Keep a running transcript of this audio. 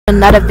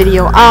Another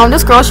video.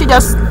 This girl, she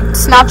just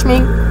snatched me,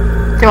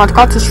 came out to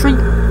cross the street,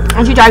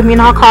 and she dragged me in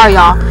her car,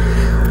 y'all.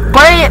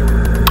 But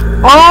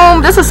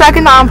this is the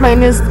second time I'm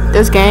playing this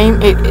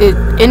game.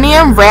 In the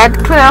end,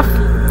 RedCliff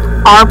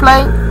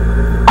RePlay.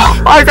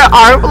 I got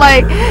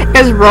RePlay.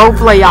 It's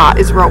roleplay, y'all.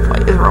 It's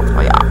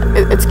roleplay,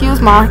 y'all. Excuse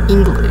my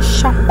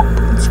English.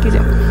 Excuse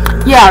me.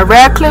 Yeah,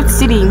 RedCliff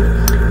City.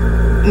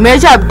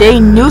 Major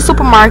update, new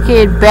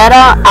supermarket,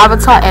 better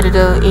avatar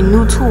editor, and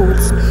new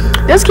tools.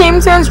 This game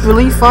sounds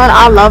really fun.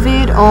 I love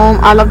it.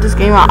 I love this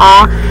game.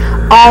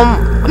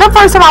 The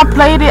first time I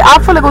played it, I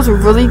feel like it was a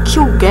really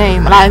cute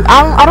game. Like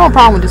I don't have a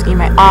problem with this game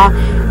at all.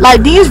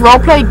 Like these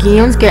roleplay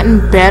games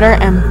getting better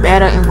and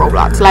better in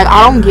Roblox. Like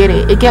I don't get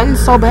it. It getting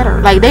so better.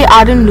 Like they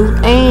adding new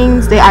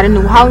things, they adding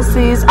new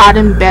houses,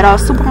 adding better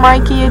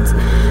supermarkets.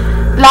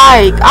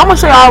 Like I'm gonna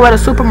show y'all where the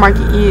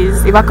supermarket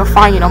is if I can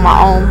find it on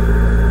my own.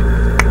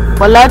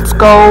 But let's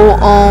go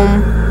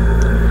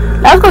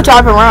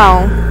drive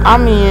around. I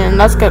mean,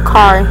 let's get a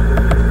car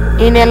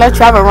and then let's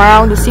drive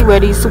around to see where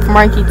these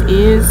supermarkets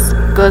is,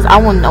 because I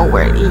want to know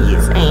where it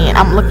is and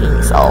I'm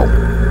looking. So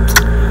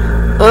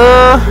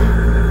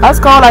let's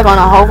go like on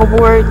a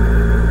hoverboard.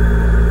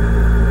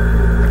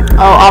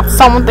 Oh,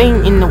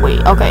 something in the way.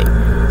 Okay,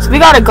 so we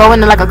gotta go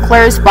into like a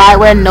clear spot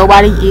where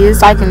nobody is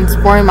so I can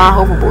sport my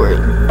hoverboard.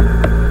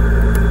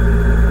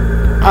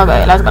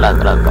 Okay, let's go.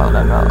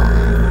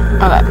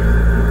 Okay,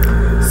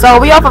 so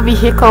we have a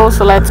vehicle,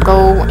 so let's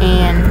go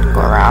and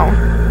go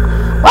around.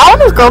 Well, I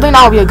want this girl thing,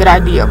 that would be a good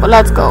idea, but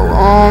let's go.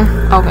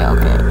 Okay.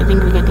 I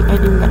think we gotta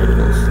do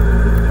this.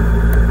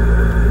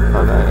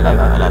 Okay,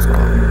 let's go.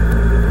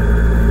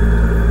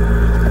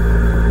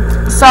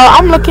 So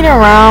I'm looking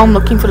around,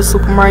 looking for the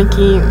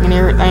supermarket and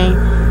everything,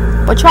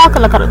 but y'all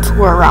can look at a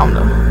tour around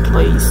the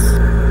place.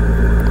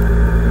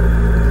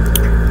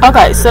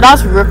 Okay, so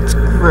that's Rick's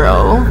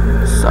Grill.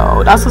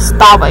 So that's a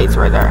Starbucks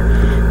right there.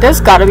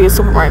 There's gotta be a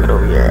supermarket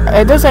over here.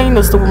 This ain't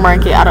the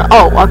supermarket.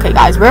 Oh, okay,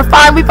 guys, we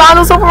found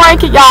the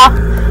supermarket,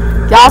 y'all.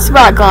 Y'all see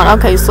where I gone.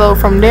 Okay, so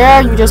from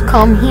there you just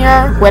come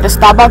here where the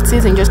Starbucks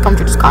is and you just come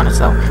to this corner.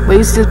 So where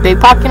you see this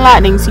big parking lot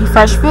and then you see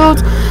fresh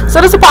foods.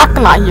 So there's a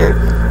parking lot here.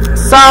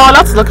 So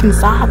let's look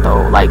inside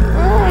though. Like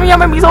y'all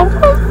made me so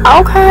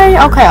okay,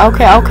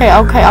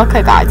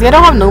 guys. They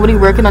don't have nobody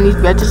working on these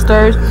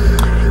registers.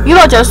 You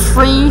know, just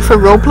free for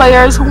role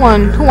players who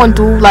want to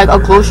do like a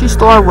grocery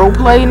store role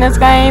play in this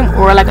game,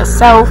 or like a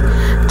self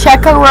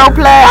checkout role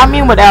play. I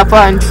mean, whatever.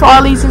 And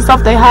trolleys and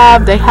stuff they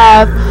have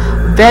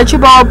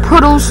vegetable,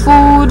 produce,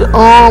 food,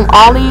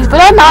 all these, but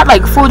they're not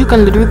like food you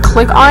can literally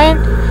click on.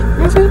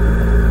 You see?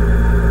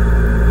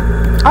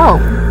 Oh,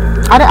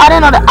 I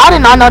didn't know that. I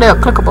did not know they were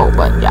clickable,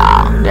 but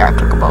yeah, they are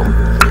clickable.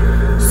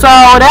 So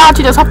they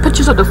actually just have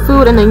pictures of the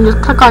food, and then you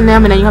just click on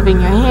them, and then you have it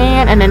in your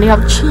hand, and then they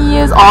have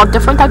cheese, all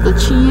different types of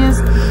cheese.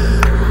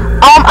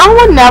 I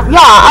would never, yeah,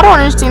 I don't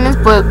understand this,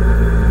 but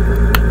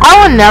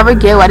I would never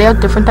get why they have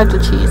different types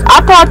of cheese.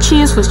 I thought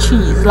cheese was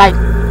cheese. Like,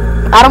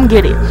 I don't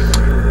get it.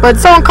 But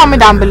someone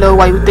comment down below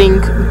why you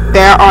think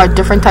there are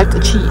different types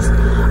of cheese.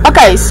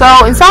 Okay, so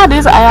inside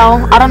this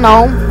aisle, I don't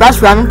know.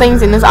 That's random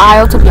things in this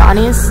aisle, to be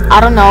honest.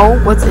 I don't know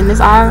what's in this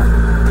aisle.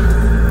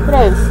 What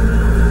is?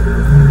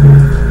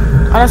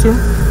 Oh, that's you.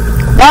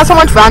 There are so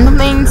much random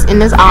things in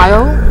this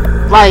aisle,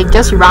 like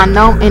just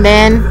random. And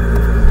then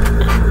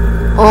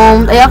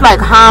they have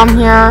like ham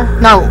here.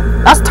 No,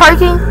 that's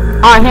turkey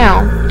or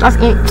ham. That's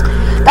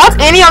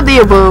any of the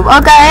above.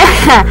 Okay.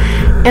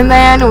 And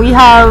then we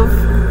have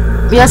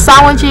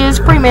sandwiches,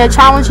 pre-made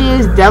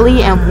sandwiches,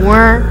 deli, and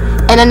more.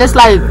 And then it's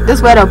like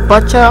this where the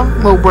butcher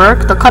will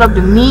work to cut up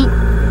the meat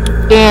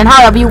and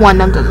however you want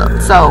them to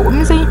look. So let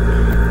me see.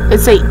 It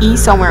say E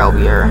somewhere over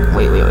here.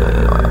 Wait.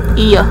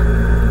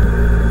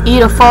 E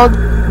the food.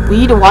 We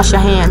need to wash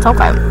your hands.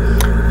 Okay.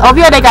 Over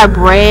here they got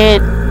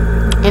bread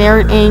and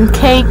everything,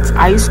 cakes,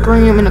 ice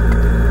cream, and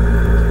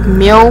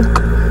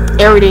milk.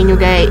 Everything you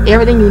get,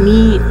 everything you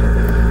need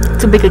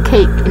to bake a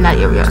cake in that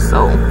area.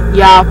 So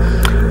yeah.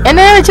 And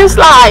then it's just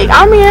like,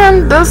 I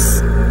mean,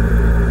 this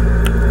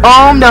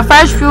the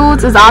fresh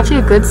foods is actually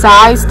a good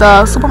size.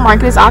 The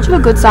supermarket is actually a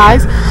good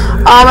size.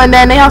 And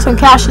then they have some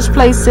cashless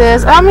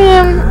places. I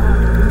mean,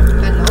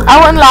 I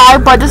wouldn't lie,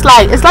 but it's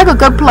like a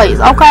good place.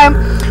 Okay,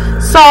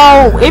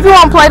 so if you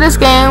want to play this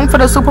game for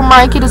the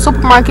supermarket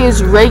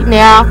is right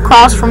now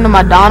across from the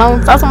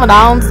McDonald's. That's a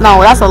McDonald's?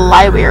 No, that's a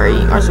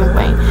library or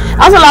something.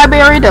 That's a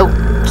library though.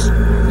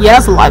 Yeah,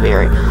 that's a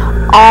library.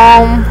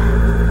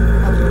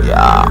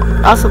 Yeah,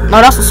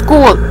 that's a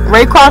school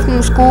right across from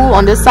the school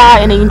on this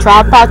side, and then you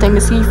drive past and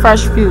you see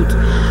fresh foods.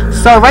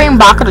 So right in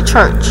back of the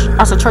church,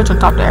 that's a church on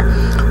top there.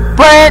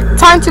 But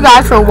thank you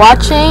guys for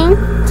watching.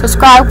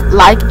 Subscribe,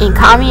 like, and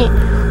comment.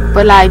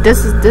 But like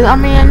I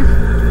mean,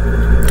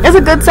 it's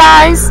a good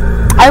size.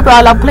 I hope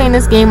y'all love playing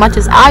this game much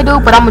as I do,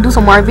 but I'm gonna do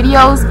some more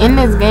videos in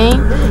this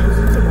game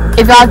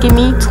if y'all give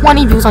me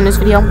 20 views on this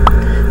video.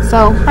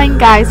 So thank you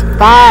guys,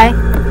 bye.